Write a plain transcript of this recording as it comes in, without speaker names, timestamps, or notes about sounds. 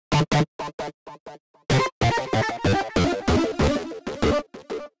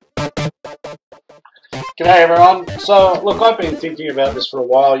G'day everyone. So look, I've been thinking about this for a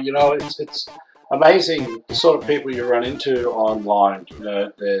while. You know, it's amazing the sort of people you run into online. You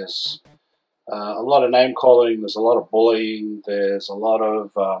know, there's a lot of name calling, there's a lot of bullying, there's a lot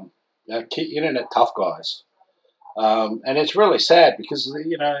of internet tough guys, and it's really sad because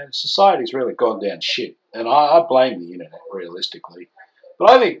society's really gone down shit, and I blame the internet realistically. But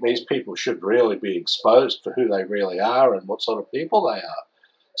I think these people should really be exposed for who they really are and what sort of people they are.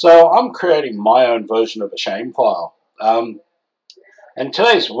 So I'm creating my own version of a shame file. And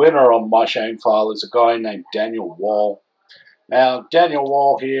today's winner on my shame file is a guy named Daniel Wall. Now, Daniel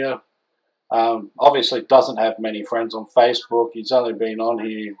Wall here obviously doesn't have many friends on Facebook. He's only been on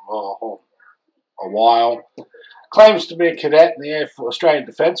here a while. Claims to be a cadet in the Australian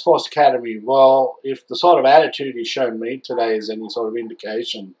Defence Force Academy. Well, if the sort of attitude he's shown me today is any sort of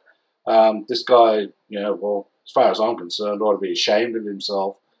indication, this guy, well, as far as I'm concerned, ought to be ashamed of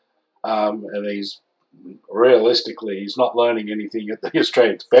himself. And he's not learning anything at the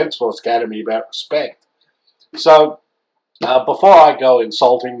Australian Defence Force Academy about respect. So before I go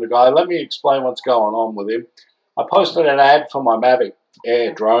insulting the guy, let me explain what's going on with him. I posted an ad for my Mavic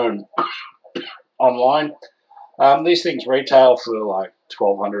Air drone online. These things retail for like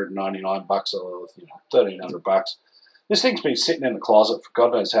 $1,299 or $1,300. This thing's been sitting in the closet for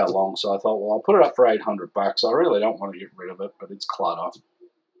God knows how long, so I thought, well, I'll put it up for $800. I really don't want to get rid of it, but it's clutter.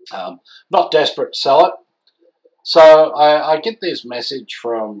 Not desperate to sell it. So I get this message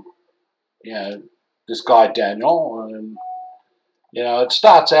from, this guy Daniel, and, it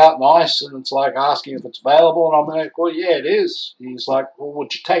starts out nice, and it's like asking if it's available, and I'm like, well, yeah, it is. He's like, well,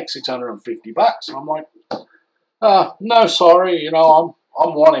 would you take $650? And I'm like, no, sorry, I'm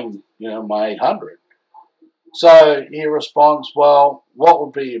wanting, my 800. So he responds, well, what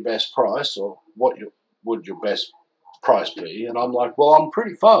would be your best price, or would your best price be? And I'm like, well, I'm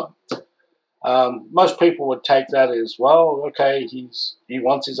pretty firm. Most people would take that as, well, okay, he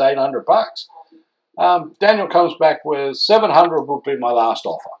wants his $800. Daniel comes back with $700 would be my last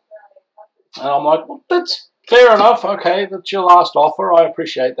offer. And I'm like, well, that's fair enough. Okay, that's your last offer. I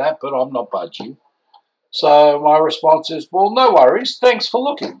appreciate that, but I'm not budging. So my response is, well, no worries. Thanks for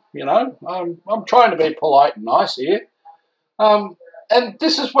looking. I'm trying to be polite and nice here. And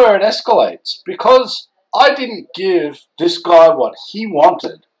this is where it escalates, because I didn't give this guy what he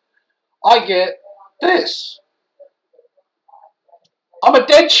wanted. I get this. I'm a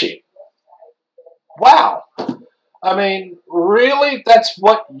dead shit. Wow. I mean, really? That's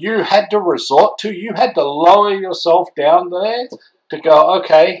what you had to resort to? You had to lower yourself down there to go,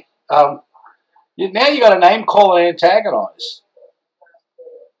 okay, now you got a name call and antagonize.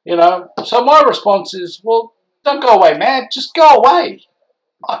 So my response is, well, don't go away, man. Just go away.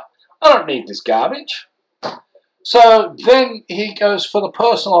 I don't need this garbage. So then he goes for the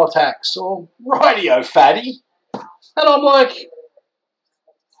personal attacks. So, rightio, fatty. And I'm like,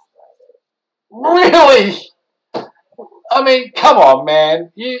 really? I mean, come on,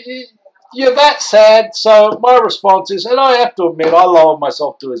 man. You're that sad. So my response is, and I have to admit, I lowered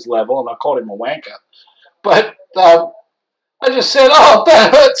myself to his level, and I called him a wanker. But I just said, oh,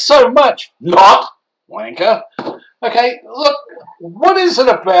 that hurts so much. Not wanker. Okay, look, what is it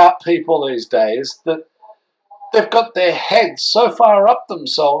about people these days that they've got their heads so far up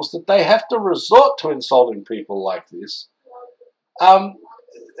themselves that they have to resort to insulting people like this?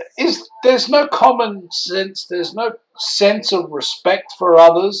 There's no common sense, there's no sense of respect for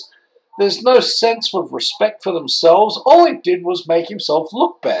others, there's no sense of respect for themselves. All he did was make himself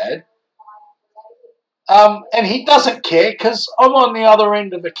look bad. And he doesn't care because I'm on the other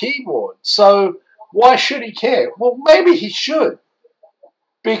end of the keyboard. So why should he care? Well, maybe he should.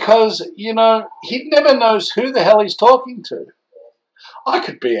 Because, he never knows who the hell he's talking to. I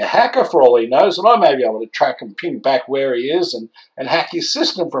could be a hacker for all he knows, and I may be able to track and pin back where he is and hack his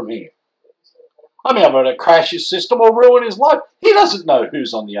system from here. I may be able to crash his system or ruin his life. He doesn't know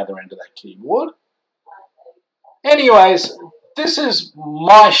who's on the other end of that keyboard. Anyways, this is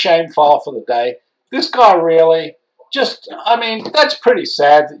my shame file for the day. This guy really that's pretty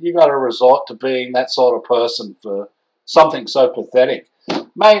sad that you got to resort to being that sort of person for something so pathetic.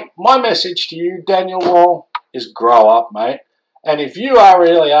 Mate, my message to you, Daniel Wall, is grow up, mate. And if you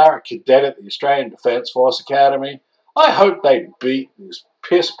really are a cadet at the Australian Defence Force Academy, I hope they beat this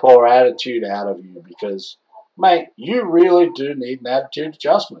piss-poor attitude out of you because, mate, you really do need an attitude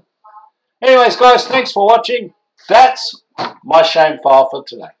adjustment. Anyways, guys, thanks for watching. That's my shame file for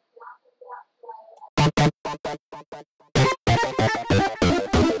today.